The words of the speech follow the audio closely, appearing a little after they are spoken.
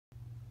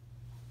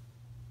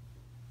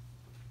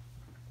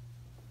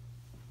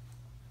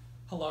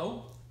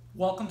Hello,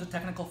 welcome to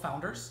Technical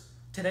Founders.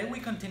 Today we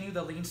continue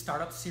the Lean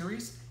Startup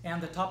series,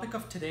 and the topic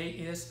of today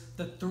is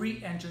the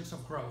 3 engines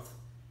of growth.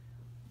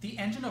 The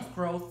engine of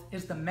growth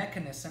is the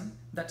mechanism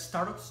that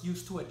startups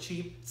use to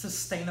achieve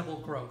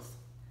sustainable growth.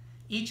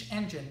 Each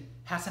engine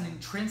has an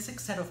intrinsic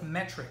set of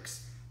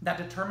metrics that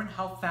determine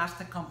how fast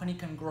a company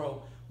can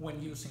grow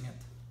when using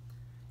it.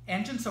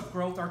 Engines of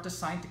growth are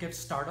designed to give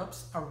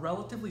startups a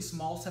relatively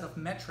small set of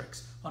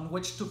metrics on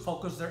which to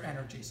focus their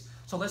energies.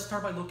 So let's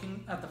start by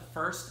looking at the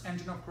first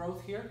engine of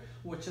growth here,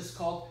 which is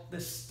called the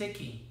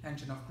sticky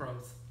engine of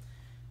growth.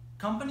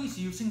 Companies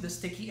using the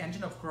sticky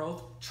engine of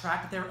growth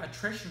track their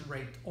attrition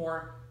rate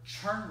or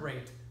churn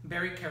rate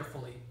very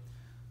carefully.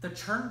 The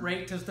churn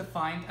rate is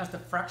defined as the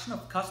fraction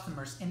of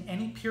customers in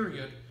any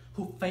period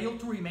who fail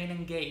to remain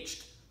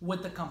engaged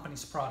with the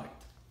company's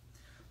product.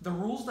 The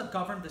rules that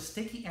govern the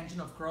sticky engine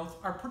of growth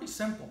are pretty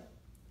simple.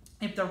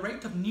 If the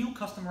rate of new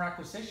customer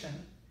acquisition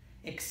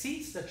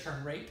exceeds the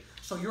churn rate,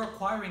 so you're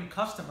acquiring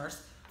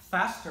customers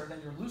faster than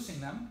you're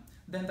losing them,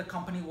 then the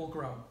company will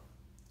grow.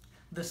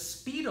 The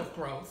speed of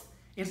growth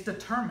is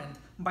determined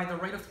by the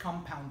rate of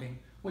compounding,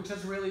 which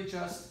is really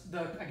just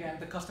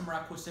the customer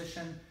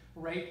acquisition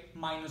rate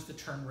minus the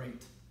churn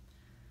rate.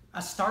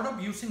 A startup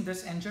using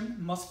this engine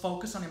must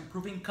focus on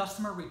improving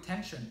customer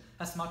retention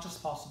as much as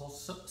possible.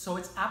 So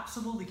it's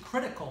absolutely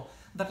critical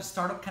that a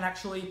startup can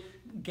actually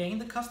gain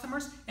the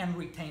customers and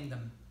retain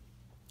them.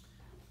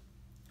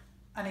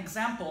 An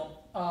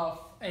example of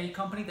a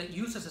company that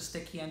uses a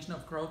sticky engine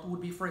of growth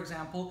would be, for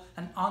example,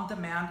 an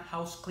on-demand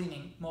house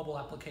cleaning mobile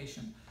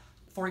application.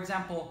 For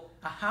example,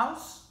 a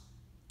house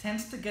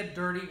tends to get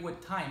dirty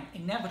with time,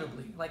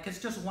 inevitably. Like, it's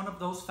just one of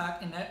those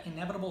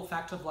inevitable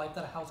facts of life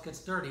that a house gets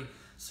dirty.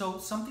 So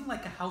something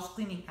like a house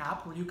cleaning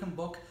app where you can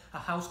book a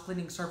house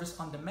cleaning service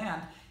on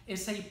demand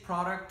is a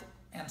product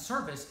and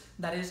service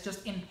that is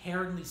just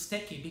inherently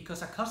sticky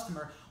because a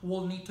customer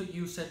will need to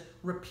use it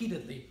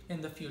repeatedly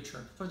in the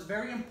future. So it's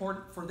very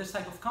important for this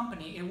type of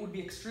company. It would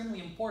be extremely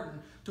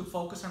important to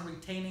focus on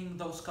retaining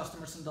those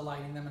customers and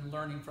delighting them and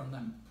learning from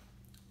them.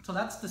 So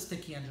that's the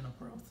sticky engine of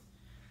growth.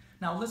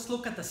 Now let's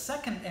look at the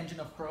second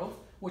engine of growth,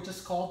 which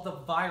is called the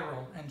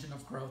viral engine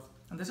of growth.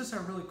 And this is a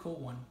really cool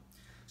one.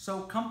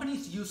 So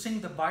companies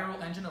using the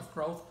viral engine of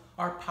growth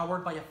are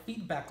powered by a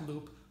feedback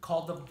loop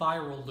called the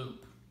viral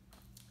loop.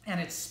 And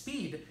its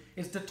speed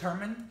is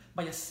determined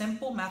by a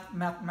simple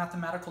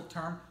mathematical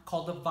term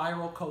called the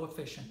viral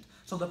coefficient.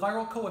 So the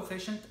viral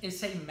coefficient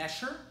is a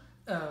measure,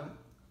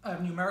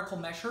 a numerical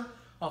measure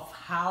of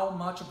how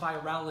much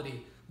virality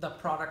the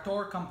product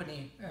or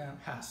company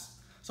has.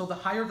 So the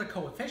higher the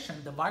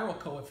coefficient, the viral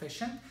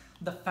coefficient,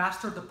 the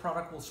faster the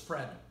product will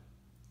spread.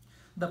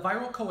 The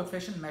viral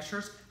coefficient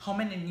measures how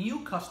many new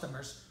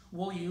customers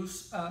will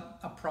use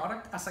a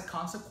product as a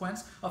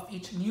consequence of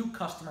each new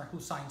customer who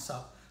signs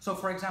up. So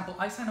for example,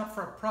 I sign up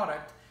for a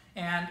product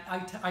and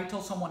I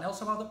tell someone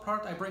else about the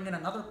product, I bring in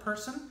another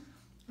person,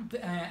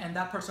 and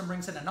that person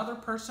brings in another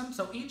person.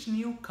 So each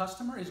new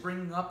customer is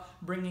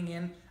bringing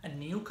in a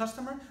new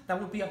customer. That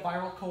would be a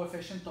viral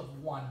coefficient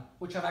of 1,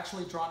 which I've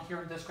actually drawn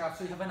here in this graph.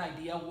 So you have an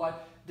idea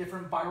what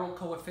different viral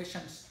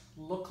coefficients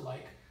look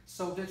like.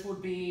 So this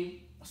would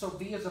be,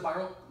 V is a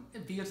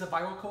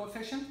viral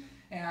coefficient,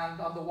 and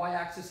on the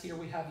y-axis here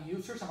we have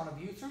users, amount of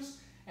users,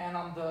 and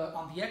on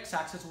the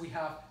x-axis we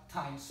have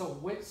time. So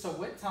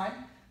with time,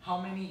 how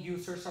many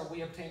users are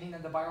we obtaining,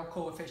 and the viral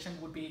coefficient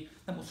would be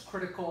the most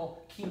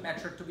critical key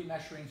metric to be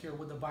measuring here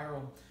with the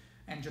viral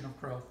engine of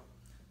growth.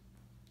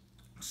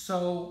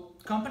 So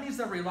companies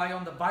that rely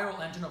on the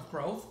viral engine of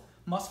growth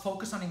must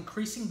focus on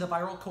increasing the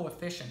viral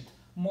coefficient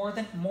more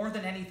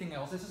than anything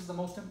else. This is the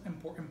most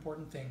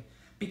important thing,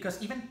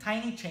 because even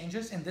tiny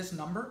changes in this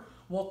number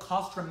will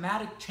cause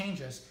dramatic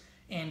changes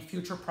in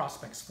future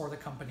prospects for the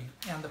company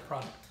and the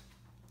product.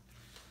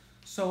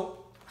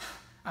 So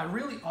a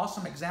really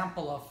awesome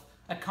example of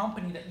a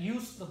company that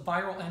used the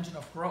viral engine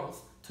of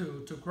growth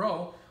to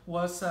grow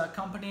was a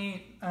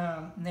company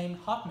named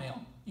Hotmail.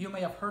 You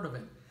may have heard of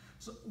it.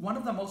 So one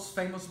of the most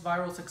famous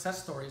viral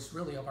success stories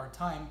really of our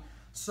time.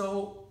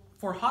 So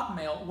for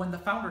Hotmail, when the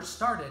founders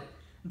started,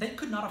 they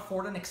could not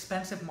afford an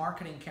expensive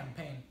marketing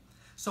campaign.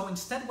 So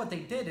instead what they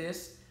did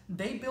is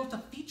they built a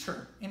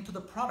feature into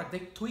the product. They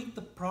tweaked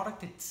the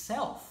product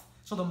itself.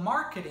 So the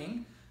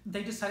marketing,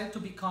 they decided to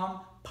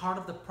become part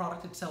of the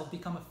product itself,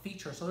 become a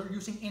feature. So they're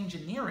using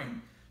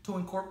engineering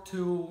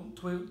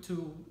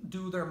to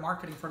do their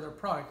marketing for their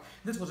product.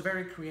 This was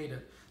very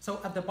creative.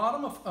 So at the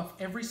bottom of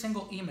every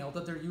single email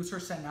that their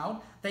users sent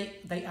out,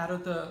 they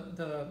added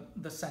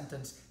the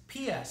sentence,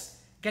 P.S.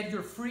 Get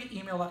your free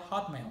email at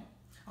Hotmail,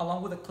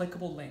 along with a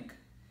clickable link.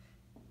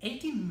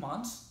 18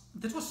 months,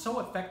 this was so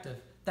effective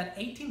that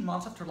 18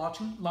 months after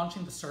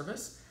launching the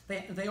service,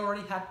 they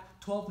already had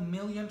 12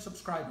 million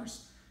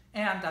subscribers.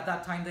 And at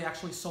that time, they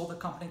actually sold the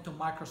company to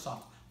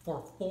Microsoft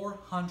for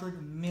 $400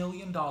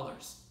 million.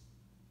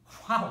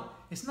 Wow,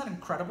 isn't that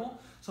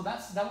incredible? So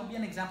that would be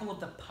an example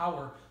of the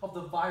power of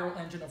the viral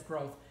engine of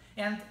growth.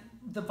 And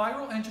the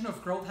viral engine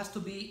of growth has to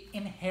be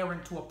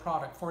inherent to a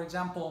product. For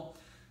example,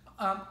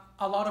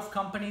 A lot of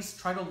companies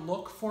try to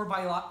look for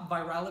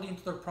virality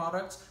into their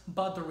products,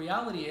 but the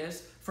reality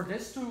is, for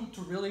this to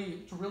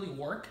really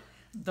work,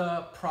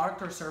 the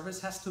product or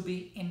service has to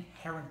be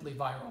inherently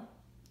viral.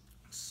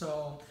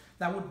 So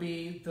that would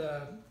be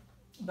the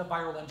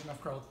viral engine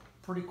of growth.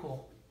 Pretty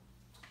cool.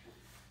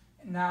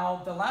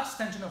 Now, the last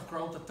engine of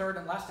growth, the third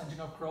and last engine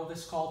of growth,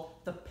 is called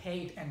the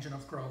paid engine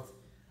of growth.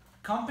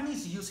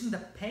 Companies using the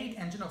paid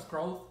engine of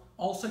growth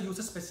also use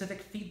a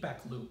specific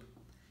feedback loop.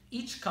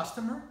 Each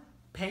customer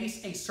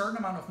pays a certain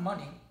amount of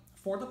money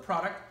for the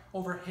product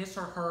over his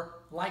or her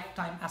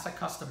lifetime as a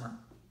customer.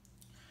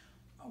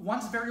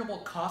 Once variable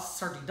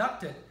costs are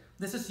deducted,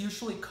 this is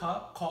usually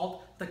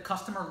called the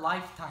customer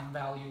lifetime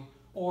value,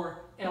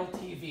 or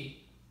LTV.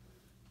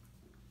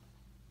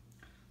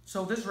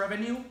 So this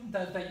revenue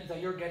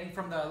that you're getting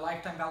from the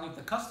lifetime value of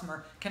the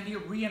customer can be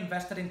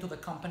reinvested into the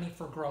company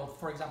for growth.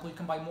 For example, you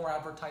can buy more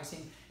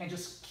advertising and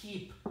just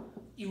keep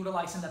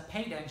utilizing the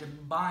paid engine,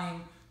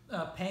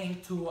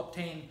 paying to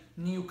obtain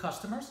new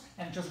customers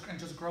and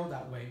just grow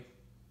that way.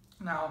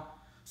 Now,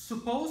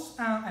 suppose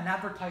an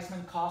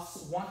advertisement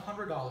costs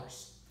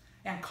 $100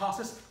 and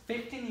causes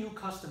 50 new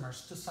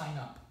customers to sign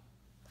up.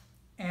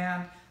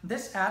 And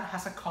this ad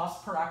has a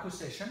cost per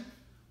acquisition.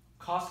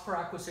 Cost per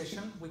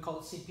acquisition, we call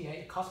it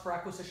CPA, cost per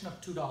acquisition of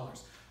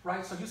 $2,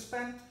 right? So you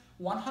spend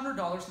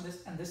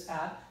 $100 in this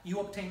ad, you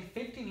obtain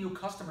 50 new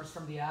customers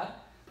from the ad.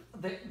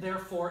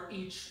 Therefore,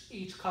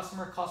 each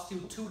customer costs you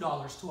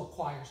 $2 to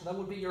acquire. So that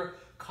would be your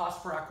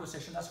cost per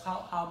acquisition. That's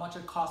how much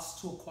it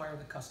costs to acquire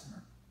the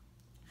customer.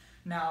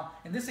 Now,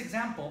 in this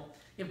example,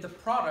 if the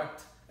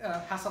product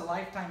has a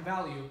lifetime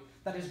value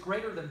that is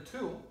greater than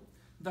 2,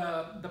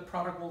 the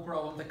product will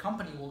grow and the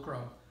company will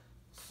grow.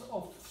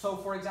 So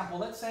for example,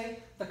 let's say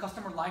the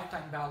customer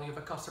lifetime value of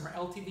a customer,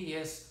 LTV,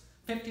 is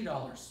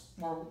 $50,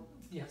 or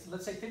yes,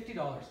 let's say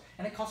 $50,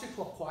 and it costs you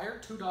to acquire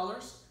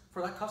 $2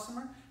 for that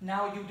customer.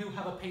 Now you do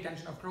have a paid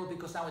engine of growth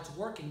because now it's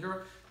working.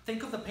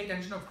 Think of the paid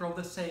engine of growth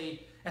as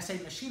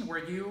a machine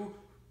where you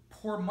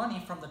pour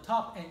money from the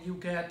top and you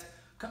get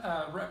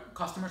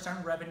customers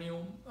and revenue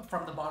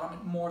from the bottom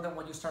more than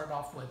what you started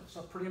off with.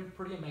 So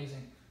pretty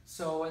amazing.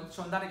 So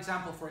in that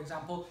example, for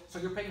example, so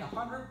you're paying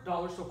 $100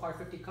 to acquire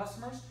 50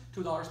 customers,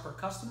 $2 per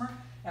customer,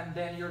 and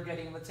then you're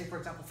getting, let's say for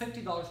example,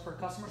 $50 per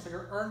customer. So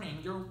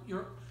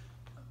you're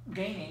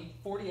gaining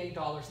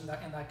 $48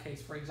 in that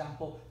case, for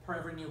example, per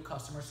every new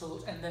customer.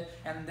 So and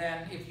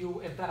then if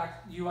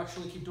you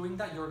actually keep doing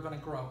that, you're going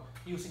to grow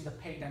using the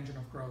paid engine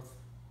of growth.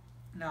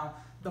 Now,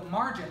 the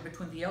margin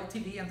between the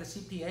LTV and the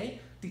CPA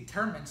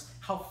determines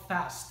how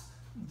fast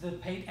the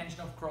paid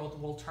engine of growth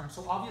will turn.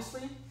 So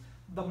obviously,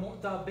 the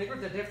bigger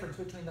the difference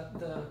between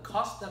the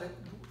cost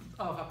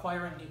of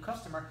acquiring a new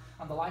customer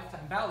and the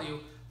lifetime value,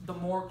 the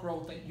more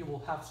growth that you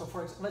will have. So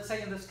let's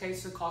say in this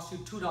case it costs you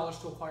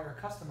 $2 to acquire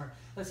a customer.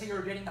 Let's say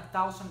you're getting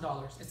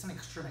 $1,000. It's an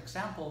extreme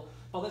example,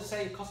 but let's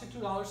say it costs you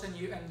 $2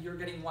 and you're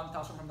getting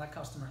 $1,000 from that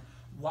customer.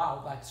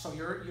 Wow, so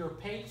you're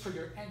paid, so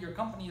your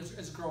company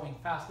is growing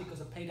fast because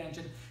the paid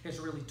engine is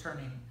really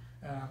turning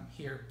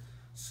here.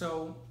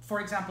 So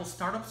for example,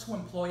 startups who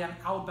employ an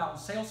outbound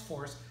sales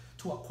force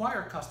to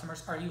acquire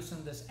customers are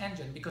using this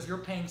engine because you're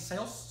paying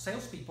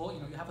salespeople.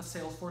 You have a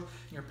sales force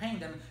and you're paying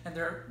them, and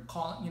they're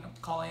calling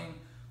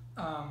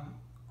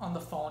on the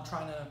phone,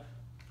 trying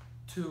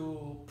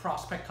to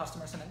prospect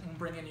customers and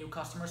bring in new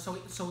customers.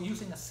 So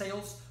using a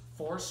sales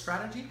force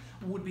strategy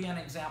would be an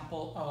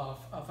example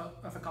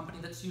of a company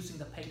that's using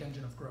the paid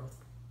engine of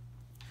growth.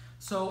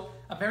 So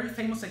a very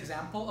famous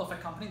example of a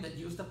company that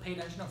used the paid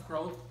engine of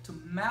growth to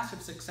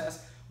massive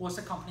success was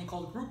a company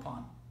called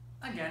Groupon.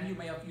 Again, you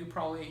may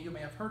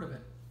have heard of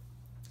it.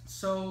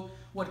 So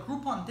what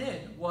Groupon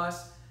did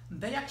was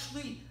they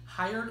actually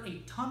hired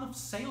a ton of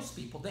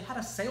salespeople. They had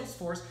a sales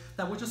force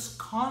that was just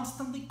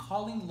constantly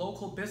calling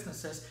local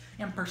businesses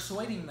and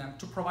persuading them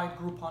to provide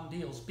Groupon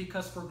deals.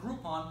 Because for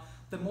Groupon,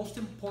 the most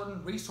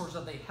important resource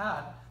that they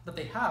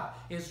have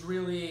is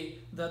really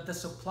the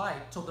supply.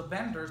 So the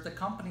vendors, the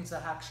companies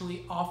that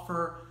actually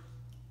offer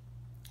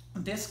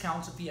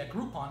discounts via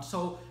Groupon.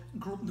 So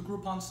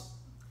Groupon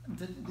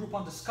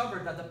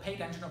discovered that the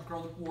paid engine of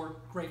growth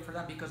worked great for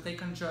them because they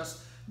can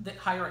just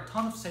hire a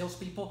ton of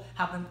salespeople,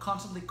 have them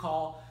constantly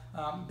call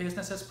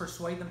businesses,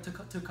 persuade them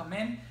to come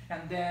in,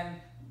 and then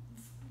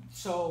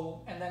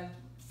for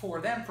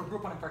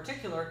Groupon in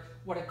particular,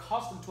 what it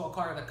cost them to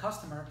acquire the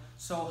customer,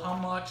 so how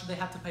much they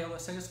had to pay all the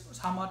sales,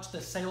 how much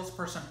the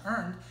salesperson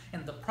earned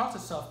in the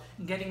process of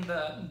getting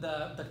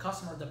the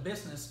customer, the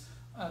business,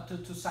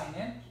 to sign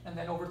in, and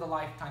then over the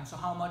lifetime. So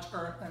how much,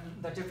 and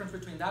the difference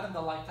between that and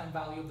the lifetime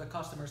value of the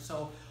customer.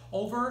 So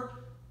over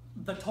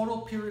the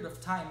total period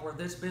of time where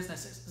this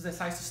business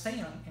decides to stay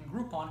in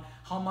Groupon,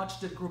 how much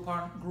did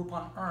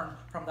Groupon earn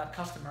from that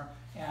customer?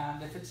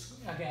 And if it's,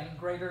 again,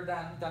 greater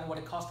than what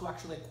it costs to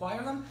actually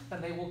acquire them,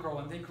 then they will grow.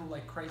 And they grew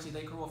like crazy.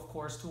 They grew, of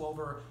course, to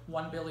over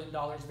 $1 billion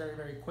very,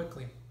 very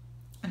quickly.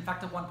 In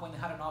fact, at one point, they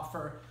had an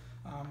offer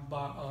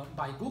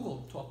by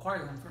Google to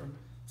acquire them for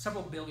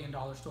several $billion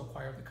to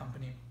acquire the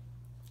company.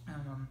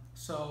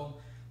 So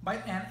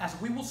And as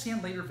we will see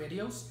in later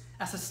videos,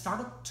 as a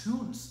startup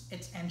tunes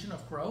its engine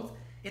of growth,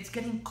 it's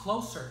getting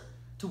closer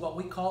to what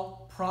we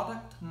call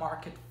product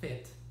market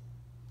fit.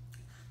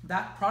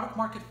 That product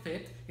market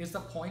fit is the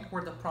point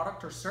where the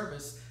product or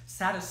service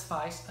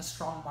satisfies a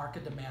strong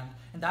market demand.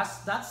 And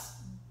that's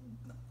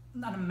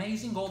an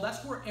amazing goal.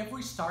 That's where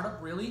every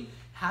startup really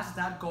has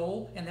that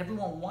goal, and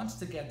everyone wants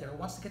to get there,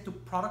 wants to get to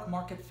product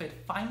market fit,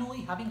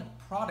 finally having a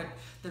product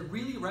that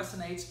really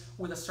resonates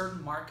with a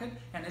certain market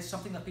and is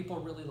something that people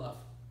really love.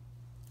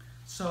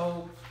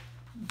 So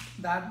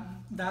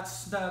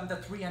that's the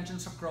 3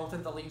 engines of growth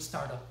in the lean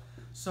startup.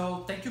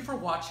 So thank you for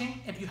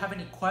watching. If you have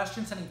any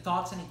questions, any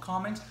thoughts, any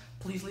comments,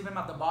 please leave them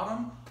at the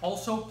bottom.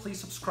 Also, please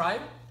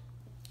subscribe.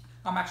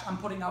 I'm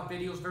putting out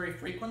videos very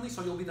frequently,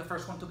 so you'll be the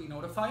first one to be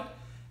notified.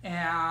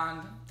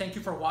 And thank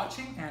you for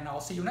watching, and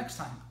I'll see you next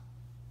time.